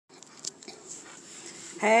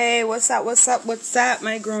Hey, what's up,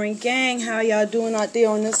 my growing gang? How y'all doing out there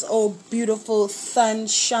on this old beautiful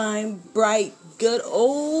sunshine, bright, good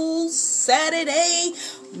old Saturday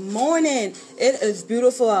morning? It is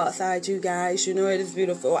beautiful outside, you guys. You know it is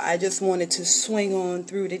beautiful. I just wanted to swing on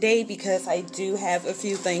through today because I do have a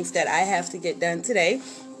few things that I have to get done today.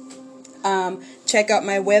 Check out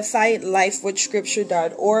my website,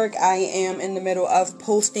 lifewithscripture.org. I am in the middle of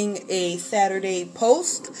posting a Saturday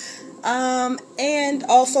post. And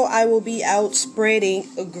also I will be out spreading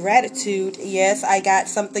gratitude. Yes, I got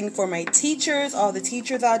something for my teachers, all the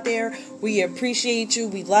teachers out there. We appreciate you.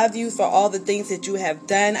 We love you for all the things that you have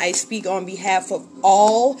done. I speak on behalf of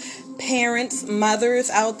all parents, mothers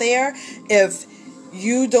out there. If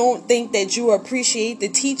you don't think that you appreciate the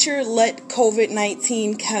teacher, let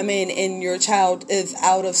COVID-19 come in and your child is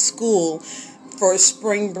out of school for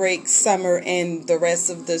spring break, summer, and the rest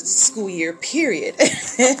of the school year period.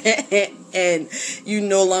 And you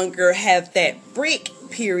no longer have that break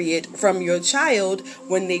period from your child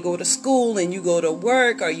when they go to school and you go to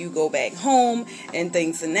work or you go back home and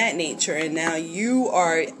things in that nature. And now you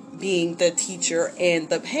are being the teacher and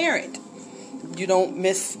the parent. You don't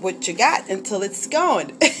miss what you got until it's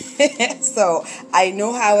gone. So I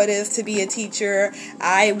know how it is to be a teacher.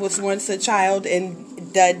 I was once a child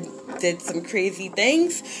and did some crazy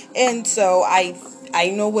things, and so I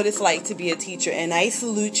know what it's like to be a teacher, and I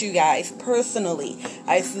salute you guys personally.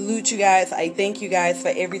 I salute you guys. I thank you guys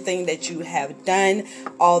for everything that you have done,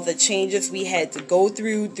 all the changes we had to go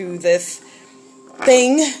through this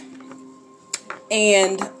thing.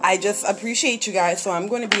 And I just appreciate you guys. So I'm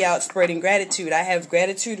going to be out spreading gratitude. I have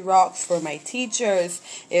gratitude rocks for my teachers.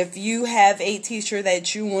 If you have a teacher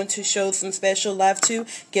that you want to show some special love to,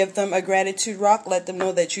 give them a gratitude rock. Let them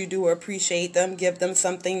know that you do appreciate them. Give them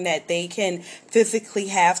something that they can physically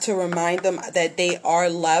have to remind them that they are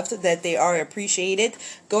loved, that they are appreciated.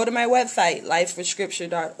 Go to my website,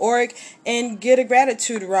 lifewithscripture.org, and get a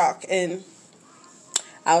gratitude rock, and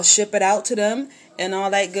I'll ship it out to them and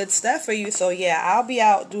all that good stuff for you. So yeah, I'll be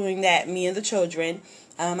out doing that, me and the children.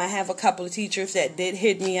 I have a couple of teachers that did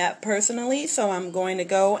hit me up personally, so I'm going to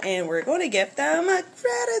go and we're going to give them a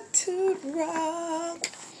gratitude rock.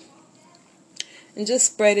 And just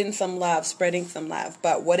spreading some love.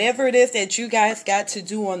 But whatever it is that you guys got to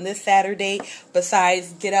do on this Saturday,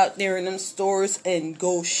 besides get out there in them stores and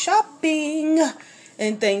go shopping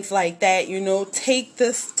and things like that, take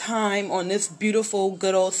this time on this beautiful,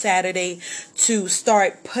 good old Saturday to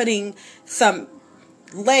start putting some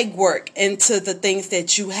legwork into the things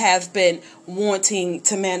that you have been wanting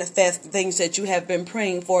to manifest, the things that you have been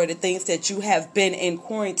praying for, the things that you have been in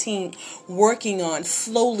quarantine working on.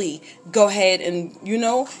 Slowly go ahead and,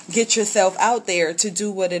 get yourself out there to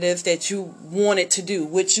do what it is that you wanted to do,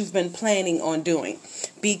 which you've been planning on doing.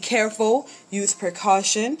 Be careful, use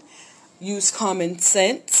precaution, use common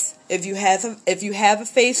sense. If you have a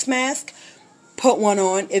face mask, put one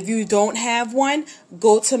on. If you don't have one,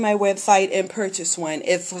 go to my website and purchase one.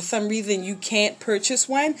 If for some reason you can't purchase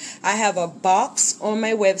one, I have a box on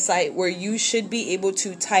my website where you should be able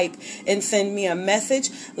to type and send me a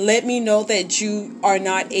message. Let me know that you are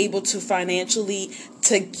not able to financially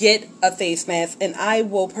to get a face mask, and I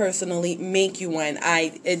will personally make you one.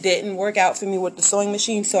 It didn't work out for me with the sewing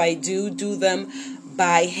machine, so I do them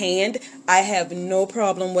by hand. I have no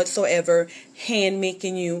problem whatsoever hand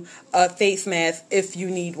making you a face mask if you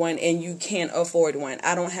need one and you can't afford one.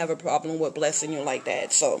 I don't have a problem with blessing you like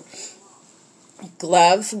that. So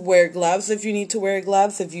gloves, wear gloves if you need to wear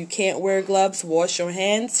gloves. If you can't wear gloves, wash your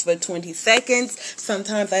hands for 20 seconds.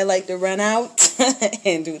 Sometimes I like to run out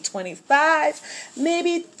and do 25,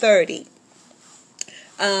 maybe 30.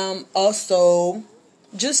 Also,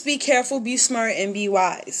 just be careful, be smart, and be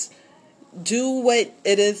wise. Do what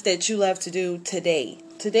it is that you love to do today.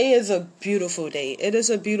 Today is a beautiful day. It is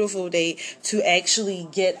a beautiful day to actually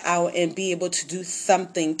get out and be able to do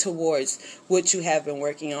something towards what you have been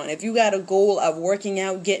working on. If you got a goal of working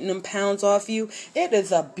out, getting them pounds off you, it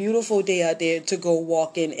is a beautiful day out there to go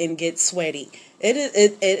walking and get sweaty. It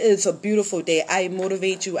is a beautiful day. I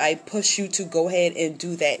motivate you. I push you to go ahead and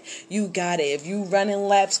do that. You got it. If you running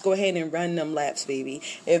laps, go ahead and run them laps, baby.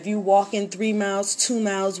 If you walking 3 miles, 2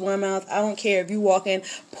 miles, 1 mile, I don't care. If you walking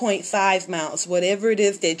 0.5 miles, whatever it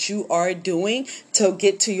is that you are doing to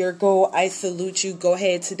get to your goal, I salute you. Go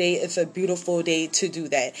ahead. Today is a beautiful day to do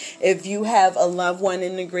that. If you have a loved one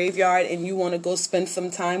in the graveyard and you want to go spend some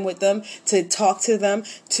time with them, to talk to them,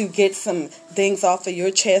 to get some things off of your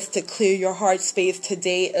chest, to clear your heart space,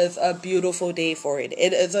 today is a beautiful day for it.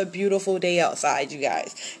 It is a beautiful day outside, you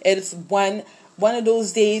guys. It is one of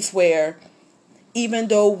those days where even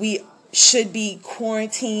though we should be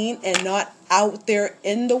quarantined and not out there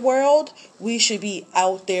in the world, we should be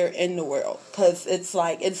out there in the world. Because it's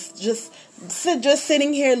like, it's just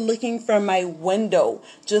sitting here looking from my window,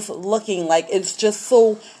 just looking like it's just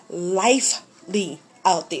so lively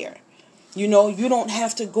out there. You know, you don't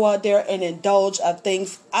have to go out there and indulge of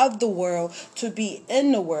things of the world to be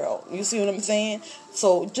in the world. You see what I'm saying?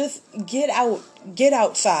 So just get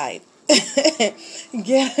outside.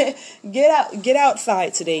 Get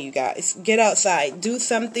outside today, you guys. Get outside. Do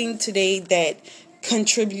something today that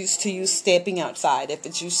contributes to you stepping outside. If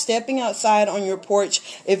it's you stepping outside on your porch,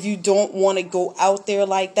 if you don't want to go out there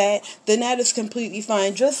like that, then that is completely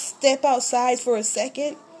fine. Just step outside for a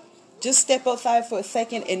second. Just step outside for a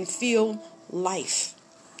second and feel life.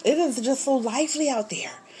 It is just so lively out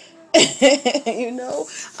there. You know,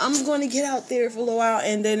 I'm going to get out there for a little while,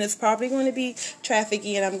 and then it's probably going to be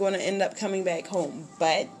trafficy, and I'm going to end up coming back home.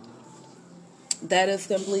 But that is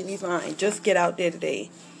completely fine. Just get out there today.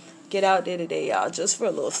 Get out there today, y'all, just for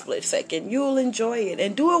a little split second. You'll enjoy it,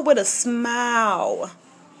 and do it with a smile.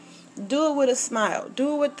 Do it with a smile.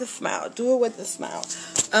 Do it with the smile. Do it with the smile.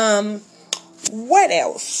 What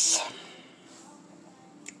else?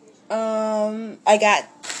 I got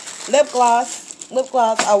lip gloss.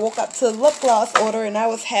 I woke up to a lip gloss order, and I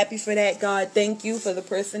was happy for that. God, thank you for the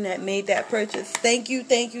person that made that purchase. Thank you.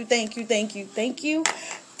 Thank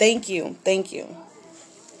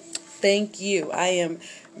you. I am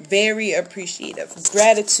very appreciative.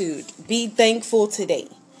 Gratitude. Be thankful today.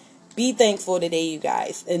 Be thankful today, you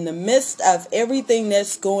guys. In the midst of everything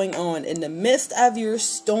that's going on, in the midst of your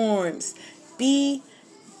storms,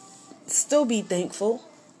 still be thankful.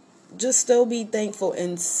 Just still be thankful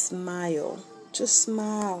and smile. Just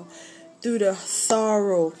smile through the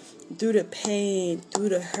sorrow, through the pain, through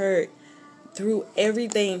the hurt, through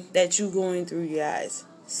everything that you're going through, you guys.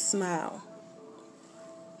 Smile.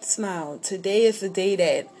 Smile. Today is the day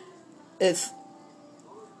that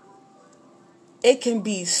it can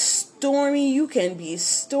be stormy. You can be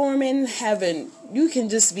storming heaven. You can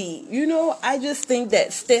just be, I just think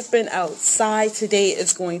that stepping outside today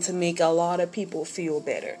is going to make a lot of people feel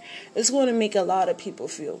better. It's going to make a lot of people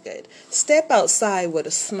feel good. Step outside with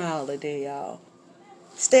a smile today, y'all.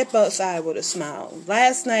 Step outside with a smile.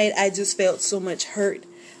 Last night, I just felt so much hurt.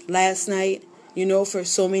 Last night, for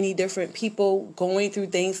so many different people going through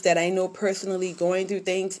things that I know personally going through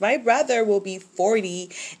things. My brother will be 40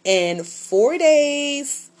 in 4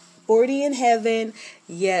 days. 40 in heaven.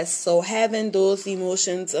 Yes, so having those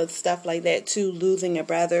emotions of stuff like that too, losing a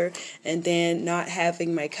brother, and then not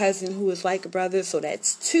having my cousin who is like a brother, so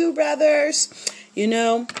that's 2 brothers,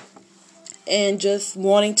 and just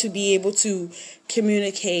wanting to be able to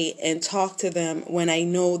communicate and talk to them when I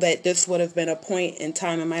know that this would have been a point in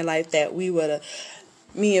time in my life that me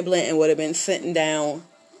and Blanton would have been sitting down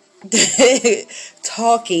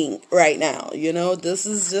talking right now. This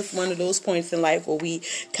is just one of those points in life where we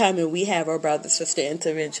come and we have our brother sister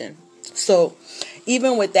intervention. So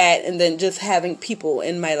even with that, and then just having people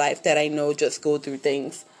in my life that I know just go through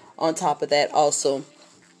things on top of that also.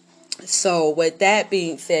 So with that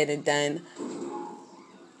being said and done,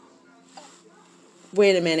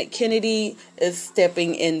 wait a minute, Kennedy is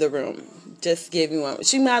stepping in the room. Just give me one.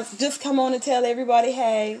 She might just come on and tell everybody,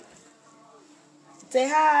 hey. Say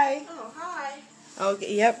hi. Oh, hi.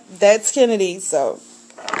 Okay, yep, that's Kennedy. So,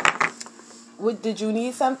 did you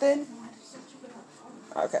need something?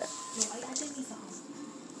 Okay.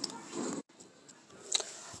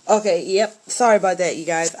 Okay, yep. Sorry about that, you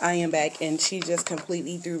guys. I am back, and she just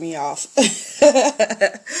completely threw me off.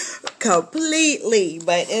 Completely.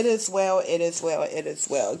 But it is well.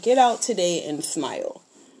 Get out today and smile.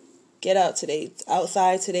 Get out today.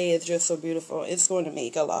 Outside today is just so beautiful. It's going to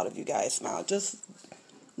make a lot of you guys smile. Just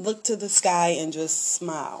look to the sky and just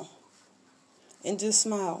smile. And just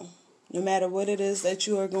smile. No matter what it is that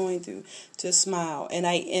you are going through, just smile. And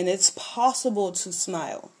it's possible to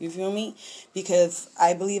smile. You feel me? Because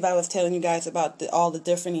I believe I was telling you guys about all the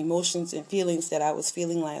different emotions and feelings that I was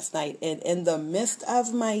feeling last night. And in the midst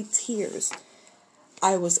of my tears,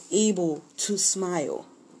 I was able to smile.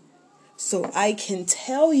 So I can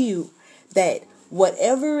tell you that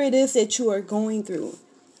whatever it is that you are going through,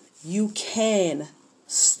 you can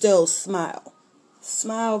still smile.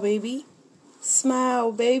 Smile, baby.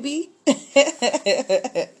 Smile, baby.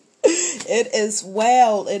 It is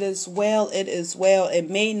well. It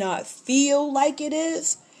may not feel like it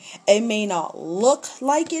is. It may not look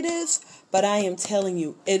like it is. But I am telling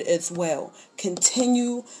you, it is well.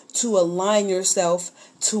 Continue to align yourself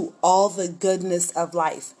to all the goodness of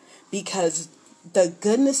life. Because the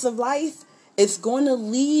goodness of life is going to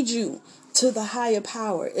lead you to the higher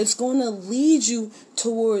power. It's going to lead you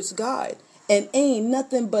towards God. And ain't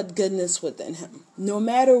nothing but goodness within him. No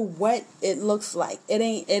matter what it looks like, it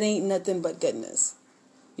ain't nothing but goodness.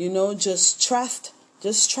 Just trust.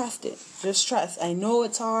 Just trust it. Just trust. I know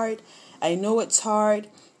it's hard.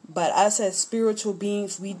 But us as spiritual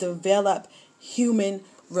beings, we develop human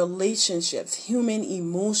relationships, human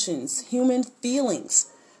emotions, human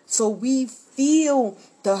feelings. So we feel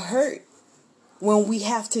the hurt when we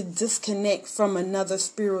have to disconnect from another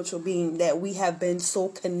spiritual being that we have been so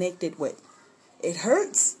connected with. It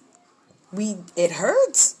hurts. It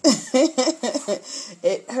hurts.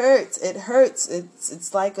 It hurts.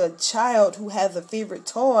 It's like a child who has a favorite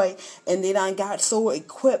toy and they done got so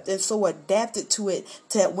equipped and so adapted to it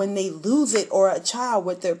that when they lose it, or a child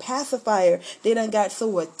with their pacifier, they done got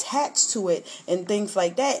so attached to it and things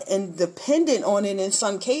like that, and dependent on it in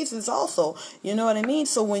some cases also. You know what I mean?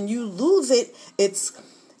 So when you lose it, it's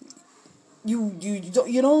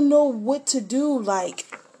you don't know what to do. Like,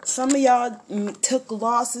 some of y'all took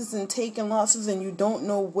losses and taken losses, and you don't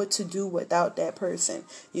know what to do without that person.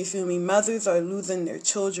 You feel me? Mothers are losing their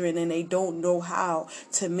children, and they don't know how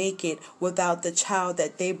to make it without the child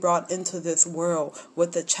that they brought into this world,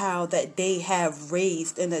 with the child that they have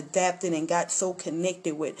raised and adapted and got so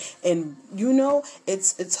connected with. And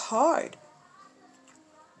it's hard.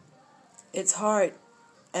 It's hard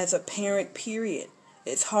as a parent, period.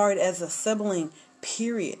 It's hard as a sibling,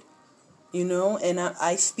 period. And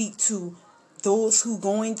I speak to those who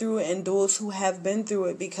going through it and those who have been through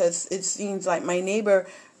it, because it seems like my neighbor,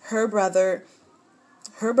 her brother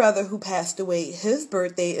who passed away, his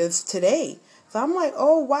birthday is today. So I'm like,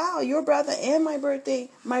 oh wow, your brother and my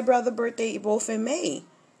brother birthday both in May,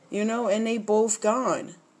 and they both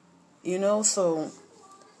gone, so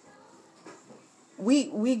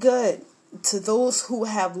we good. To those who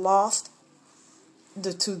have lost,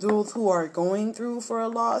 to those who are going through for a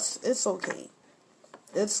loss, it's okay.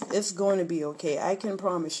 It's going to be okay. I can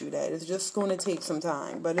promise you that. It's just going to take some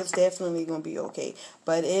time, but it's definitely going to be okay.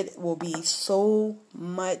 But it will be so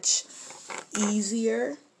much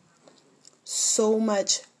easier, so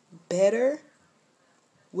much better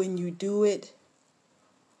when you do it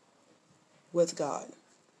with God.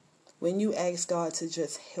 When you ask God to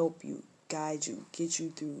just help you, guide you, get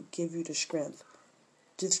you through, give you the strength,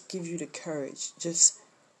 just give you the courage, just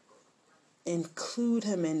include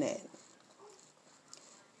him in that.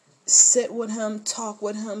 Sit with him, talk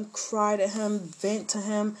with him, cry to him, vent to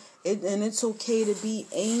him. And it's okay to be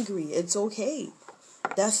angry. It's okay.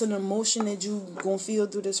 That's an emotion that you gonna feel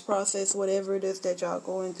through this process, whatever it is that y'all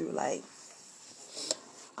going through. Like,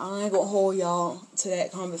 I ain't gonna hold y'all to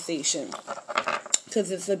that conversation,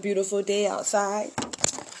 because it's a beautiful day outside.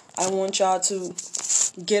 I want y'all to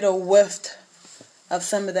get a whiff of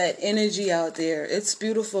some of that energy out there. It's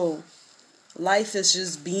beautiful. Life is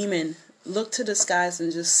just beaming. Look to the skies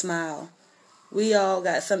and just smile. We all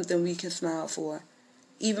got something we can smile for.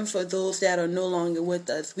 Even for those that are no longer with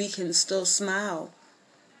us, we can still smile.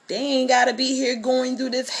 They ain't got to be here going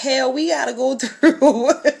through this hell we got to go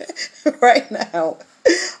through right now.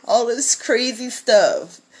 All this crazy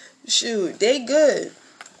stuff. Shoot, they good.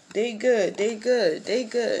 They good. They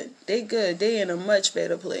in a much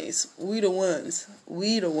better place. We the ones.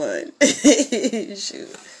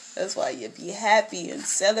 Shoot. That's why you be happy and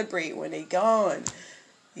celebrate when they gone.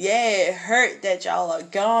 Yeah, it hurt that y'all are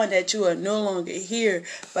gone, that you are no longer here.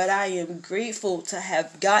 But I am grateful to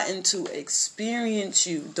have gotten to experience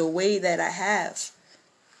you the way that I have.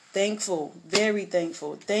 Thankful, very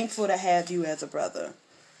thankful. Thankful to have you as a brother.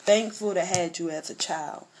 Thankful to have you as a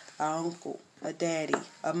child, an uncle, a daddy,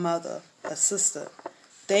 a mother, a sister.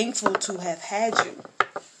 Thankful to have had you.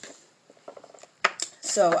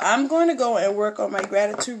 So I'm going to go and work on my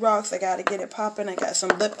gratitude rocks. I got to get it popping. I got some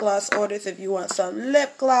lip gloss orders if you want some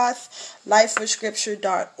lip gloss.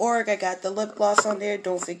 Lifeforscripture.org. I got the lip gloss on there.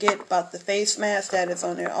 Don't forget about the face mask. That is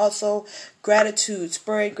on there also. Gratitude.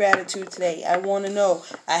 Spread gratitude today. I want to know.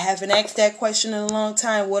 I haven't asked that question in a long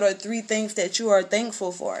time. What are 3 things that you are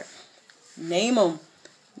thankful for? Name them.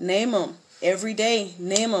 Name them. Every day,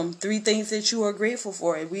 name them. 3 things that you are grateful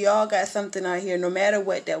for. We all got something out here, no matter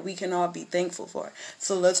what, that we can all be thankful for.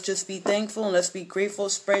 So let's just be thankful and let's be grateful.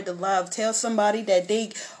 Spread the love. Tell somebody that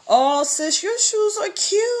oh, sis, your shoes are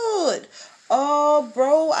cute. Oh,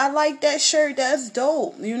 bro, I like that shirt. That's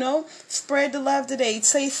dope. Spread the love today.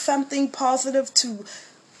 Say something positive to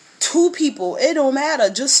 2 people. It don't matter.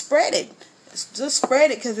 Just spread it. Just spread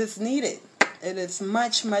it, because it's needed. It is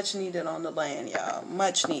much, much needed on the land, y'all.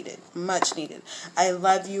 Much needed. Much needed. I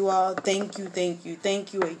love you all. Thank you, thank you.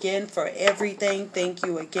 Thank you again for everything. Thank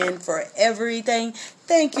you again for everything.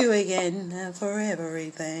 Thank you again for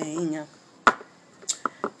everything.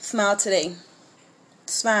 Smile today.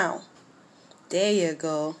 Smile. There you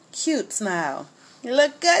go. Cute smile. You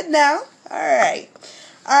look good now. Alright.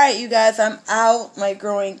 Alright, you guys, I'm out. My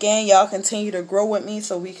growing gang. Y'all continue to grow with me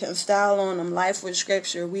so we can style on them life with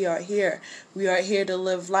scripture. We are here. We are here to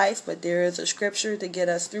live life, but there is a scripture to get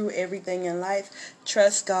us through everything in life.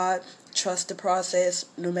 Trust God. Trust the process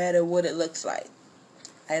no matter what it looks like.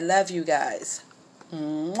 I love you guys.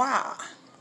 Mwah.